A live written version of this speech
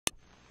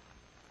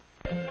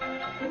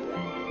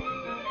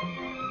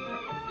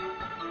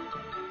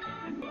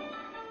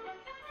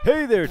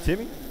Hey there,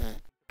 Timmy.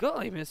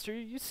 Golly, mister,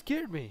 you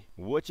scared me.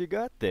 What you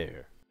got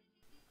there?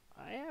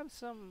 I have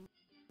some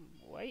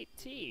white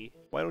tea.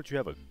 Why don't you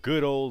have a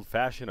good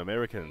old-fashioned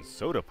American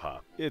soda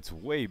pop? It's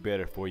way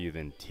better for you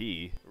than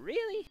tea.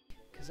 Really?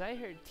 Because I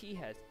heard tea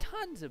has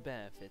tons of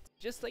benefits.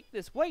 Just like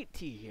this white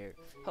tea here.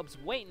 Helps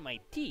whiten my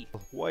teeth.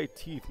 White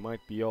teeth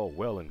might be all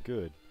well and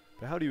good,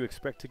 but how do you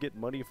expect to get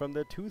money from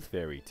the tooth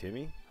fairy,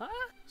 Timmy? Huh?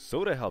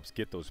 Soda helps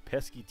get those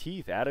pesky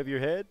teeth out of your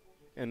head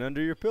and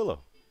under your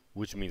pillow,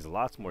 which means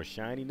lots more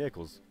shiny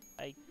nickels.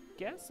 I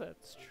guess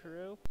that's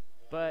true.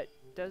 But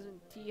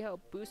doesn't tea help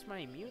boost my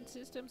immune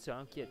system so I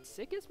don't get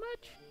sick as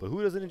much? But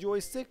who doesn't enjoy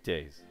sick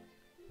days?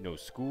 No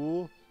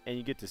school, and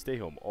you get to stay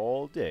home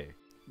all day.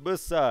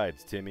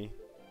 Besides, Timmy,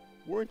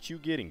 weren't you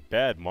getting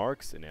bad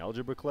marks in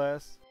algebra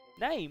class?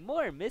 Not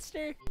anymore,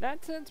 mister.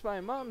 Not since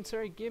my mom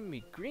started giving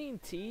me green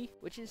tea,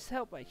 which has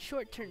helped my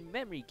short-term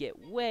memory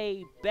get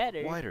way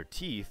better. Whiter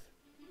teeth,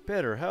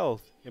 better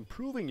health,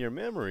 improving your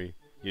memory.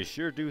 You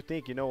sure do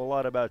think you know a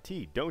lot about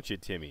tea, don't you,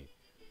 Timmy?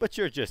 But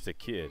you're just a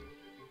kid.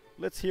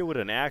 Let's hear what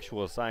an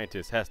actual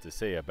scientist has to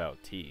say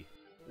about tea.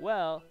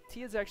 Well,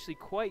 tea is actually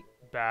quite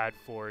bad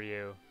for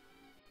you,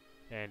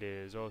 and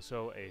is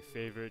also a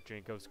favorite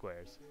drink of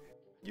squares.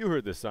 You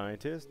heard the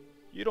scientist.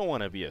 You don't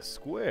want to be a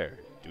square,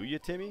 do you,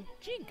 Timmy?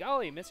 Gee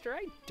golly, mister,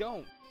 I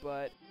don't.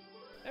 But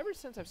ever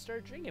since I've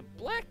started drinking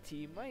black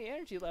tea, my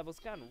energy level's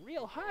gotten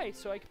real high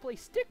so I can play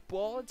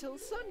stickball until the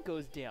sun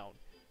goes down.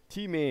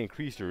 Tea may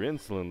increase your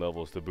insulin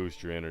levels to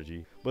boost your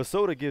energy, but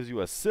soda gives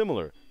you a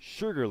similar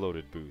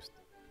sugar-loaded boost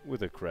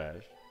with a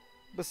crash.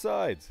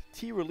 Besides,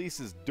 tea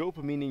releases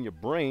dopamine in your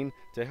brain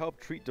to help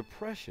treat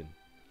depression.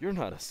 You're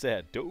not a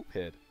sad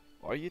dopehead,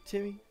 are you,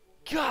 Timmy?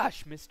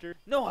 Gosh, mister,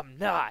 no I'm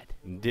not.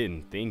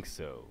 Didn't think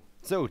so.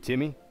 So,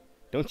 Timmy,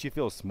 don't you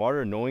feel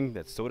smarter knowing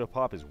that soda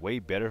pop is way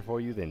better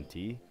for you than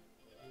tea?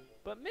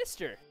 But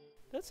mister,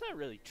 that's not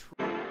really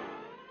true.